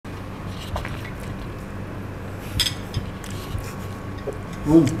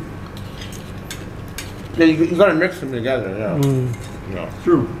Yeah, you gotta mix them together, yeah. Yeah.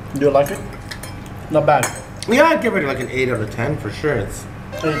 True. Do you like it? Not bad. Yeah, I'd give it like an 8 out of 10 for sure. It's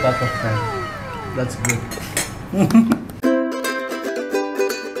 8 out of 10. That's good.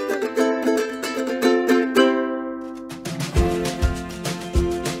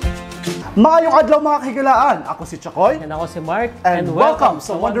 Maayong adlaw mga kahigalaan! Ako si Chakoy. And ako si Mark. And welcome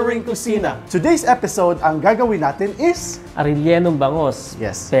sa Wandering Kusina. Today's episode, ang gagawin natin is... Relyenong bangus.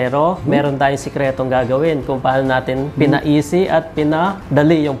 Yes. Pero meron tayong sikretong gagawin kung paano natin pinaisi at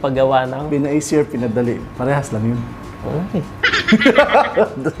pinadali yung paggawa ng... Pinaisi or pinadali. Parehas lang yun. Okay.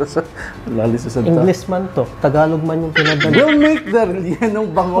 Lalis sa English man to. Tagalog man yung pinadali. We'll make the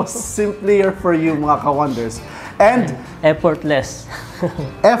relyenong bangus simpler for you mga ka-wonders. And effortless.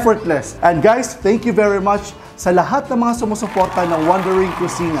 Effortless. And guys, thank you very much sa lahat ng mga sumusuporta ng Wandering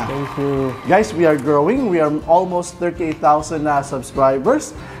Kusina. Thank you. Guys, we are growing. We are almost 38,000 na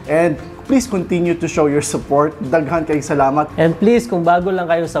subscribers. And please continue to show your support. Daghan kayong salamat. And please, kung bago lang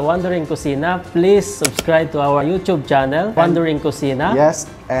kayo sa Wandering Kusina, please subscribe to our YouTube channel, Wandering Kusina. Yes,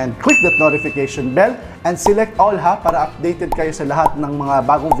 and click that notification bell and select all ha para updated kayo sa lahat ng mga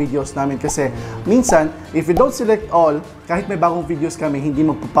bagong videos namin kasi minsan, if you don't select all, kahit may bagong videos kami, hindi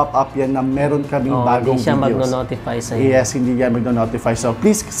magpo-pop up yan na meron kaming bagong hindi siya videos. Magno-notify sa iyo. Yes, hindi yan magno-notify. So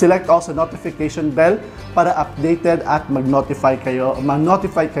please select also notification bell para updated at mag-notify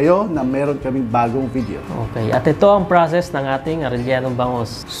kayo na meron kaming bagong video. Okay, at ito ang process ng ating relyenong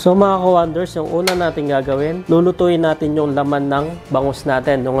bangus. So mga ka-wonders, yung una natin gagawin, lulutuin natin yung laman ng bangus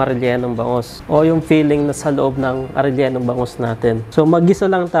natin, yung relyenong bangus o yung filling na sa loob ng relyenong bangus natin. So maggisa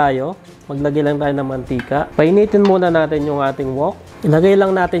lang tayo, maglagay lang tayo ng mantika. Painitin muna natin yung ating wok. Ilagay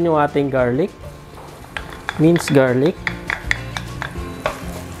lang natin yung ating garlic, minced garlic.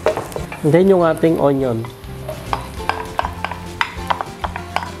 And then yung ating onion.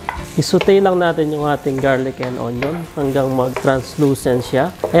 Isutay lang natin yung ating garlic and onion hanggang mag-translucent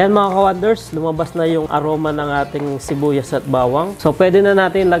siya. Ayan mga ka-wonders, lumabas na yung aroma ng ating sibuyas at bawang. So pwede na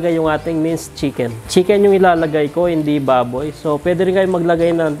natin lagay yung ating minced chicken. Chicken yung ilalagay ko, hindi baboy. So pwede rin kayo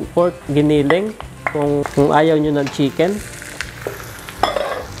maglagay ng pork giniling kung ayaw nyo ng chicken.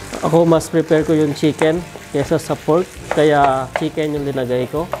 Ako mas prepare ko yung chicken kaysa sa pork, kaya chicken yung linagay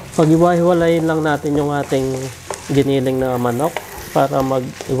ko. Pag-iwahiwalayin lang natin yung ating giniling na manok para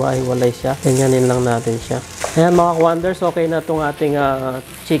mag-iwahiwalay siya. Ganyanin lang natin siya. Ayan mga ka-wonders, okay na itong ating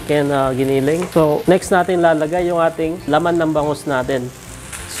chicken giniling. So, next natin lalagay yung ating laman ng bangus natin.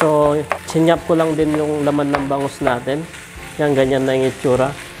 So, sinyap ko lang din yung laman ng bangus natin. Yan, ganyan na yung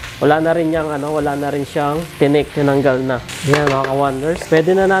itsura. Wala na rin siyang tinik, tinanggal na. Ayan mga ka-wonders.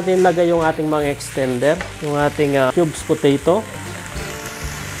 Pwede na natin lagay yung ating mga extender, yung ating cubes potato.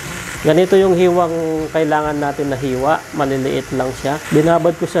 Ganito yung hiwang kailangan natin na hiwa. Maliliit lang siya.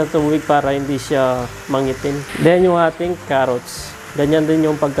 Binabad ko sa tubig para hindi siya mangitim. Then yung ating carrots. Ganyan din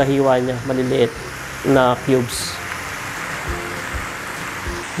yung pagkahiwa niya. Maliliit na cubes.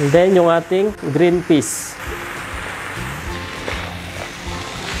 And then yung ating green peas.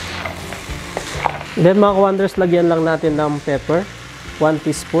 Then mga ka-wonders, lagyan lang natin ng pepper. 1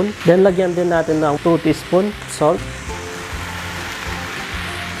 teaspoon. Then lagyan din natin ng 2 teaspoon salt.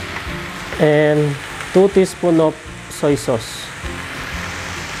 And 2 teaspoon of soy sauce.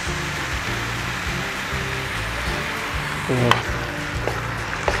 Ayan.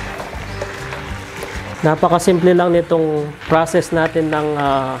 Napakasimple lang nitong process natin ng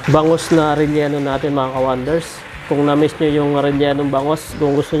bangus na relyeno natin mga ka-wonders. Kung na-miss nyo yung relyenong bangus,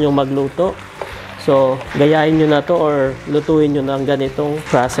 kung gusto nyo magluto, so, gayahin nyo na to or lutuin nyo ng ganitong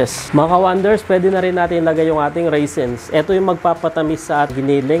process. Mga ka-wonders, pwede na rin natin ilagay yung ating raisins. Ito yung magpapatamis sa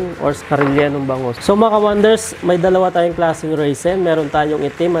giniling or sa relyenong bangus. So mga ka-wonders, may dalawa tayong klaseng raisin. Meron tayong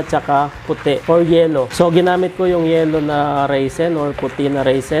itim at saka puti or yellow. So ginamit ko yung yellow na raisin or puti na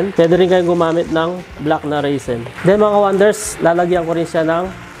raisin. Pwede rin kayong gumamit ng black na raisin. Then mga ka-wonders, lalagyan ko rin siya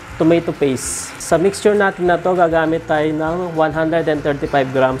ng tomato paste. Sa mixture natin na to, gagamit tayo ng 135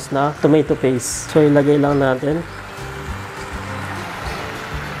 grams na tomato paste. So, ilagay lang natin.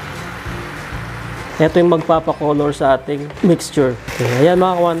 Ito yung magpapakolor sa ating mixture. Okay. Ayan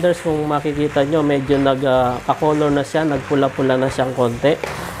mga ka-wonders, kung makikita nyo, medyo nagpa-color na siya, nagpula-pula na siyang konti.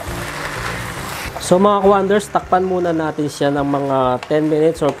 So mga ka-wonders, takpan muna natin siya ng mga 10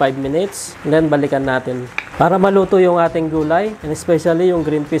 minutes or 5 minutes. Then balikan natin. Para maluto yung ating gulay, and especially yung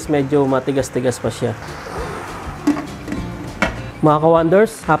green peas, medyo matigas-tigas pa siya. Mga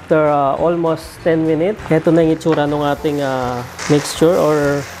ka-wonders, after almost 10 minutes, ito na yung itsura ng ating mixture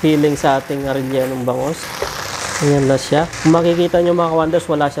or filling sa ating relyenong bangus. Ayan na siya. Kung makikita nyo mga ka-wonders,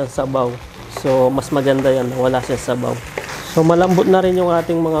 wala siyang sabaw. So, mas maganda yan, wala siyang sabaw. So malambot na rin yung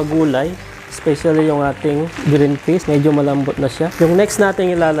ating mga gulay, especially yung ating green peas, medyo malambot na siya. Yung next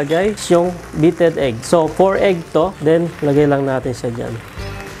natin ilalagay is yung beaten egg. So 4 egg to, then lagay lang natin siya dyan.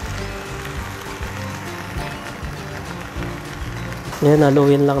 Yan,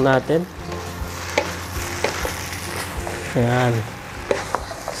 haluin lang natin. Ayan.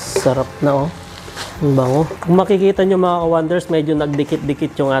 Sarap na oh. Ang bango. Kung makikita nyo mga ka-wonders, medyo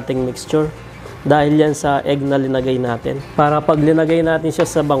nagdikit-dikit yung ating mixture. Dahil yan sa egg na linagay natin. Para pag linagay natin siya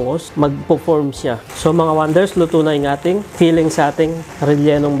sa bangus, magpo-form siya. So mga wonders, luto na yung ating filling sa ating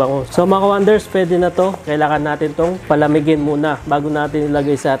relyenong bangus. So mga wonders, pwede na to. Kailangan natin tong palamigin muna bago natin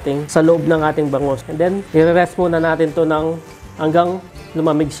ilagay sa loob ng ating bangus. And then, i-rest muna natin to ng hanggang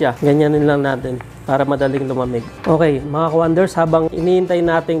lumamig siya. Ganyanin lang natin para madaling lumamig. Okay, mga ka-wonders, habang iniintay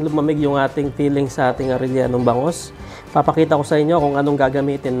nating lumamig yung ating filling sa ating relyenong bangus, papakita ko sa inyo kung anong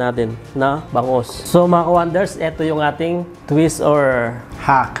gagamitin natin na bangus. So mga ka-wonders, ito yung ating twist or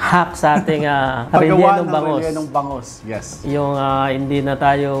hack sa ating relyenong bangus. Relyenong bangus, yes. Yung hindi na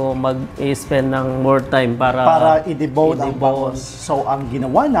tayo mag-spend ng more time para i-devote ang bangus. So ang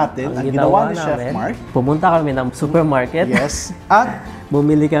ginawa natin, ang ginawa ni Chef Mark, pumunta kami ng supermarket. Yes. At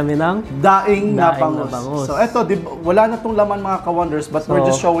bumili kami ng daing na bangus. So eto, wala na tong laman mga ka-wonders, but we're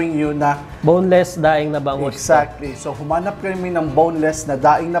just showing you na boneless daing na bangus. Exactly. So humanap kami ng boneless na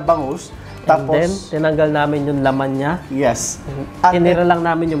daing na bangus. Tapos, and then, tinanggal namin yung laman niya. Yes. At tinira lang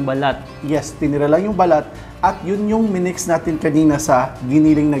namin yung balat. Yes, tinira lang yung balat. At yun yung minix natin kanina sa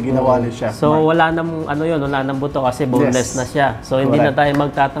giniling na ginawa ni Chef So Mark. wala nang wala nang buto kasi boneless na siya. So hindi na tayo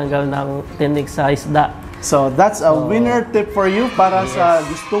magtatanggal ng tinik sa isda. So that's a winner tip for you para sa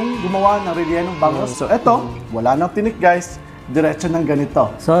gustong gumawa ng relyenong bangus. So eto, wala nang tinik guys, diretso ng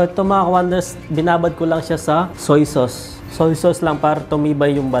ganito. So ito mga ka-wonders, binabad ko lang siya sa soy sauce. Soy sauce lang para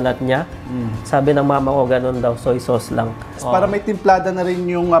tumibay yung balat niya. Sabi ng mama ko, ganun daw, soy sauce lang. Para may timplada na rin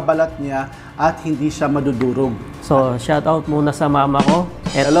yung balat niya at hindi siya madudurog. So shout out muna sa mama ko.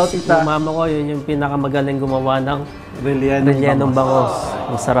 Hello tita. Yung mama ko, yun yung pinakamagaling gumawa ng relyenong bangus.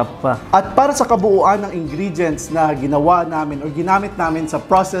 Masarap pa. At para sa kabuuan ng ingredients na ginawa namin o ginamit namin sa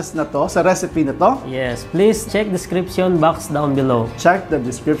process na to, sa recipe na to, yes, please check description box down below. Check the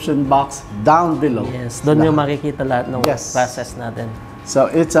description box down below. Yes, doon yung makikita lahat ng process natin. So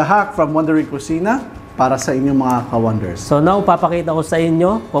it's a hack from Wondery Kusina para sa inyong mga ka-wonders. So now, papakita ko sa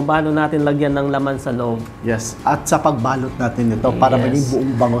inyo kung paano natin lagyan ng laman sa loob. Yes, at sa pagbalot natin ito para maging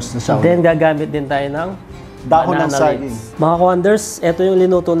buong bangus na siya. Then gagamit din tayo ng dahon ng saging. Mga ka-wonders, ito yung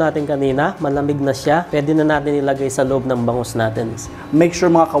linuto natin kanina. Malamig na siya. Pwede na natin ilagay sa loob ng bangus natin. Make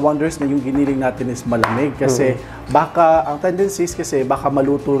sure mga ka-wonders na yung giniling natin is malamig kasi baka, ang tendencies kasi baka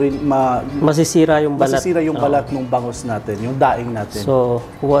maluto rin, masisira yung balat. Masisira yung balat ng bangus natin, yung daing natin. So,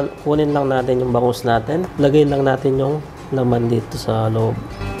 kunin lang natin yung bangus natin. Lagay lang natin yung laman dito sa loob.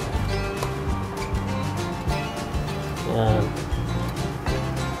 Yan.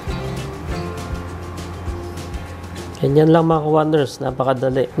 Ganyan lang mga ka-wonders,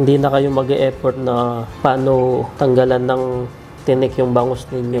 napakadali. Hindi na kayo mag-e-effort na paano tanggalan ng tinik yung bangus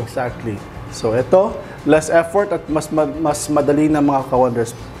ninyo. Exactly. So ito, less effort at mas madali na mga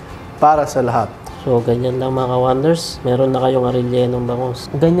ka-wonders para sa lahat. So ganyan lang mga ka-wonders, meron na kayong relyenong bangus.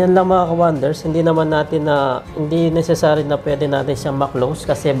 Ganyan lang mga ka-wonders, hindi naman natin hindi necessary na pwede natin siyang maklose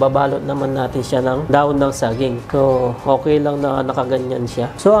kasi babalot naman natin siya ng dahon ng saging. So okay lang na nakaganyan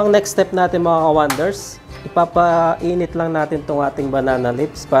siya. So ang next step natin mga ka-wonders, ipapainit lang natin itong ating banana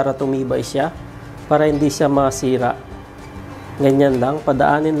leaves para tumibay siya, para hindi siya masira. Ganyan lang,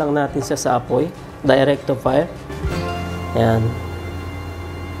 padaanin lang natin siya sa apoy, direct to fire. Yan.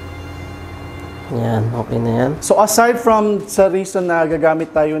 Yan, okay na yan. So aside from sa reason na gagamit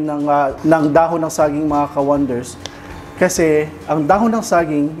tayo ng dahon ng saging mga ka-wonders, kasi ang dahon ng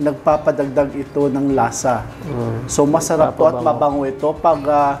saging, nagpapadagdag ito ng lasa. So masarap to at mabango ito pag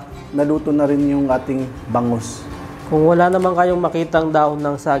naluto na rin yung ating bangus. Kung wala naman kayong makitang dahon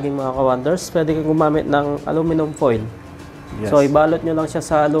ng saging mga ka-wonders, pwede kayong gumamit ng aluminum foil. Yes. So ibalot nyo lang siya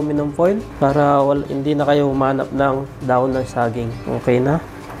sa aluminum foil para hindi na kayo humanap ng dahon ng saging. Okay na?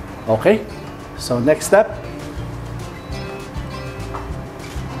 Okay. So next step.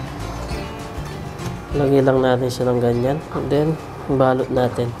 Lagyan lang natin siya ng ganyan. And then, balot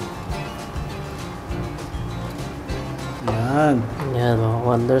natin. Yan. Yan mga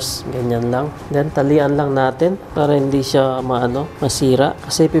wonders, ganyan lang. Then talian lang natin para hindi siya masira.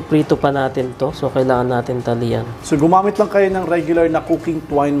 Kasi piprito pa natin to, so kailangan natin talian. So gumamit lang kayo ng regular na cooking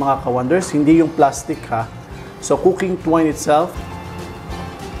twine mga ka-wonders, hindi yung plastic ha. So cooking twine itself.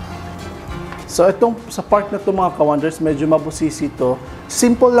 So itong sa part na to mga ka-wonders, medyo mabusisi to.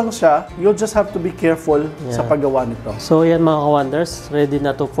 Simple lang siya. You'll just have to be careful sa paggawa nito. So yan mga ka-wonders, ready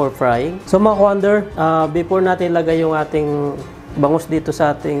na to for frying. So mga ka-wonder, before natin lagay yung ating bangus dito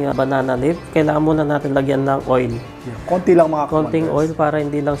sa ating banana leaf, kailangan muna natin lagyan ng oil. Konti lang mga ka-wonders. Konting oil para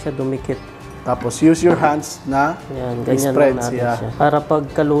hindi lang siya dumikit. Tapos use your hands na ganyan spread natin siya. Para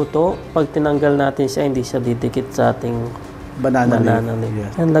pagkaluto, pag tinanggal natin siya, hindi siya didikit sa ating banana leaf.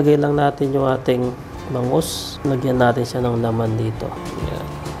 Yeah. Yan, lagay lang natin yung ating bangus. Lagyan natin siya ng laman dito. Yan.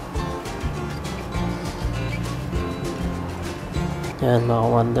 Yan mga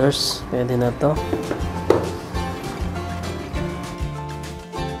wonders. Pwede na to.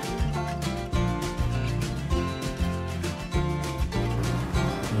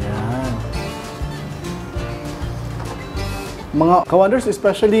 Mga ka-wonders,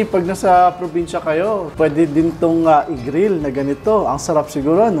 especially pag nasa probinsya kayo, pwede din itong i-grill na ganito. Ang sarap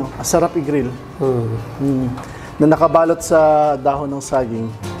siguro, no? Ang sarap i-grill. Na nakabalot sa dahon ng saging.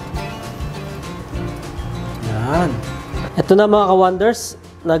 Yan. Ito na mga ka-wonders.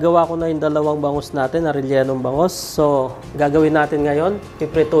 Nagawa ko na yung dalawang bangus natin, na relyenong bangus. So, gagawin natin ngayon,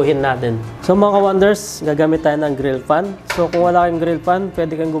 piprituhin natin. So mga ka-wonders, gagamit tayo ng grill pan. So kung wala kang grill pan,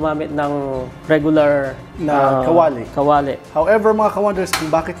 pwede kang gumamit ng regular na kawali. However mga ka-wonders, kung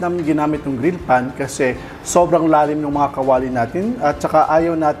bakit namin ginamit yung grill pan, kasi sobrang lalim ng mga kawali natin at saka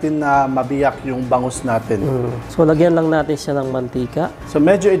ayaw natin na mabiyak yung bangus natin. So lagyan lang natin siya ng mantika. So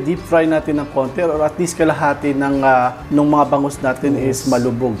medyo i-deep fry natin ng konti or at least kalahati ng mga bangus natin is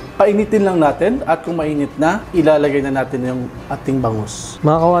malubog. Painitin lang natin at kung mainit na, ilalagay na natin yung ating bangus.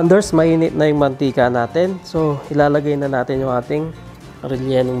 Mga ka-wonders, mainit na yung mantika natin. So ilalagay na natin yung ating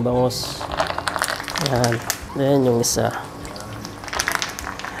relyenong bangus. Yan. Yan yung isa.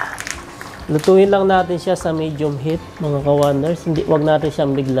 Lutuin lang natin siya sa medium heat, mga ka-wonders. Wag natin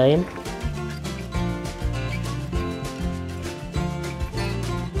siyang biglayin.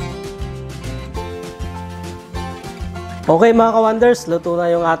 Okay mga ka-wonders, luto na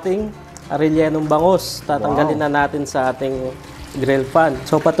yung ating relyenong bangus. Tatanggalin na natin sa ating grill pan.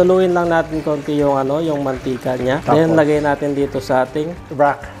 So patuluin lang natin konti yung yung mantika niya. Then lagay natin dito sa ating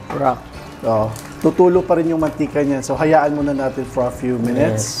rack. Oh, tutulo pa rin yung mantika niya. So hayaan muna natin for a few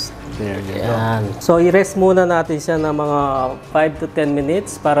minutes. There you go. So i-rest muna natin siya ng mga 5 to 10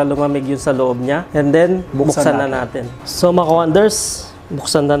 minutes para lumamig yun sa loob niya. And then buksan na natin. So mga ka-wonders,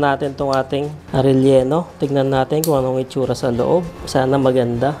 buksan na natin itong ating relyeno. Tignan natin kung anong itsura sa loob. Sana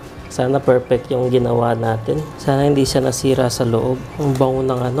maganda. Sana perfect yung ginawa natin. Sana hindi siya nasira sa loob. Ang bango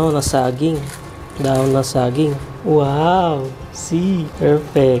ng na saging. Dahon ng saging. Wow! See?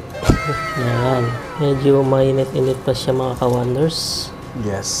 Perfect. Yan. Medyo mainit-init pa siya mga ka-wonders.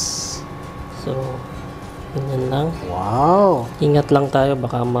 Yes. So, ganyan lang. Wow! Ingat lang tayo,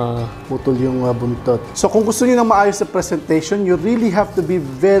 baka maputol yung buntot. So kung gusto niyo ng maayos sa presentation, you really have to be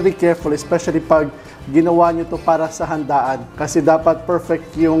very careful, especially pag ginawa niyo to para sa handaan. Kasi dapat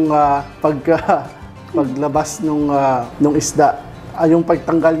perfect yung paglabas nung isda. Yung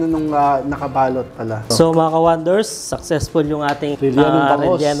pagtanggal nung nakabalot pala. So mga ka-wonders, successful yung ating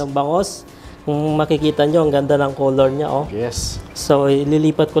relyenong bangus. Kung makikita nyo, ang ganda ng color niya, oh. Yes. So,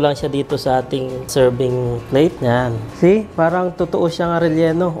 ililipat ko lang siya dito sa ating serving plate. Yan. See? Parang totoo siyang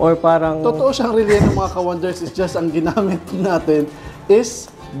relyeno or parang... Totoo siyang relyeno mga ka-wonders. It's just ang ginamit natin is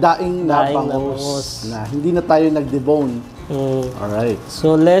daing na bangus. Na hindi na tayo nag-debone. Alright.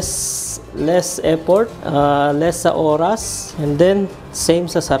 So, less effort, less sa oras, and then same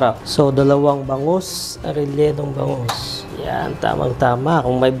sa sarap. So, dalawang bangus, relyenong bangus. Yan, tamang-tama.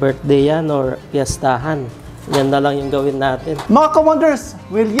 Kung may birthday yan or piyestahan, yan na lang yung gawin natin. Mga ka-wonders,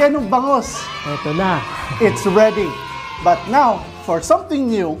 relyenong bangus. Ito na. It's ready. But now, for something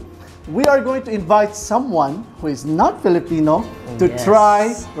new, we are going to invite someone who is not Filipino to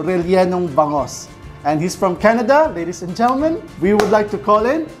try relyenong bangus. And he's from Canada, ladies and gentlemen. We would like to call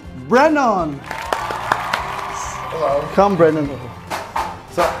in Brennan. Hello. Come, Brennan.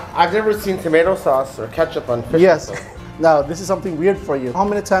 So, I've never seen tomato sauce or ketchup on fish. Yes. Now, this is something weird for you. How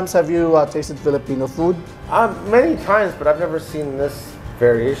many times have you tasted Filipino food? Many times, but I've never seen this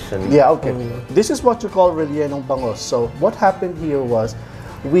variation. Yeah, okay. This is what you call relyenong bangus. So, what happened here was,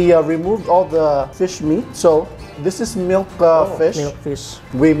 we removed all the fish meat. So, this is milk fish. Milk fish.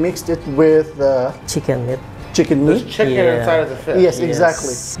 We mixed it with chicken meat. Chicken meat. There's chicken inside of the fish. Yes,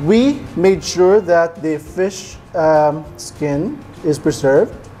 exactly. We made sure that the fish skin is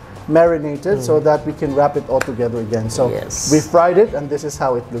preserved, marinated, so that we can wrap it all together again. So we fried it, and this is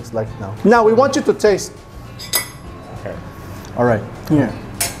how it looks like now. Now we want you to taste. Okay. All right. Here.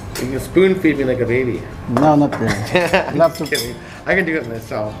 You can spoon feed me like a baby. No, not really. Love to. I can do it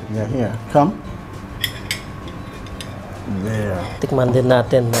myself. Yeah, here. Come. There. Tikman din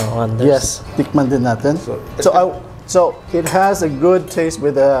natin, mga wonders. Yes, tikman din natin. So it has a good taste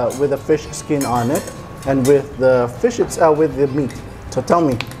with a fish skin on it, and with the fish with the meat. So tell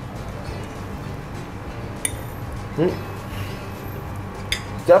me.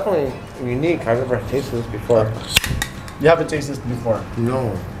 Definitely unique. I've never tasted this before. You haven't tasted this before.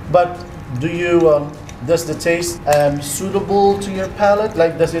 No. But do you? Does the taste suitable to your palate?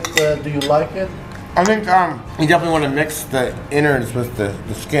 Like, does it? Do you like it? I think you definitely want to mix the innards with the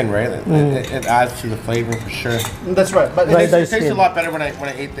skin, right? It adds to the flavor for sure. That's right. But Right, It tastes a lot better when I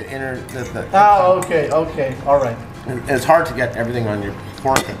ate the inner. okay, all right, It's hard to get everything on your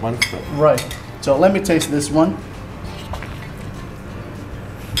fork at once, but right. So let me taste this one.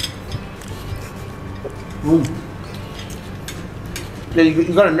 yeah,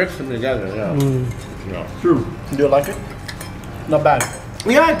 you gotta mix them together. Yeah. Yeah. True. Do you like it? Not bad.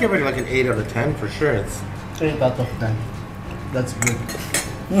 Yeah, I'd give it like an 8 out of 10 for sure. It's 8 out of 10. That's good.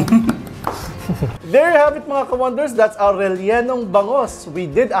 There you have it, mga ka-wonders. That's our relyenong bangus. We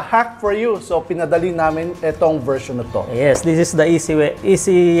did a hack for you. So, pinadali namin itong version na to. Yes, this is the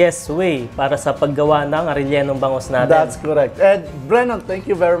easiest way para sa paggawa ng relyenong bangus natin. That's correct. And Brennan,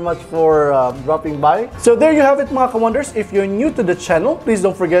 thank you very much for dropping by. So there you have it, mga ka-wonders. If you're new to the channel, please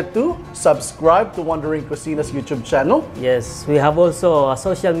don't forget to subscribe to Wondering Kusina's YouTube channel. Yes, we have also a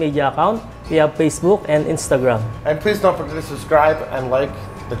social media account. We have Facebook and Instagram. and please don't forget to subscribe and like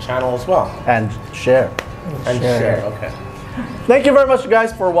the channel as well. And share. And share. Okay. Thank you very much,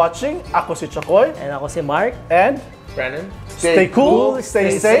 guys, for watching. Ako si Chakoy. And ako si Mark. And Brandon, stay cool,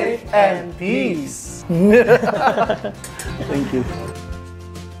 stay safe, and peace. Thank you.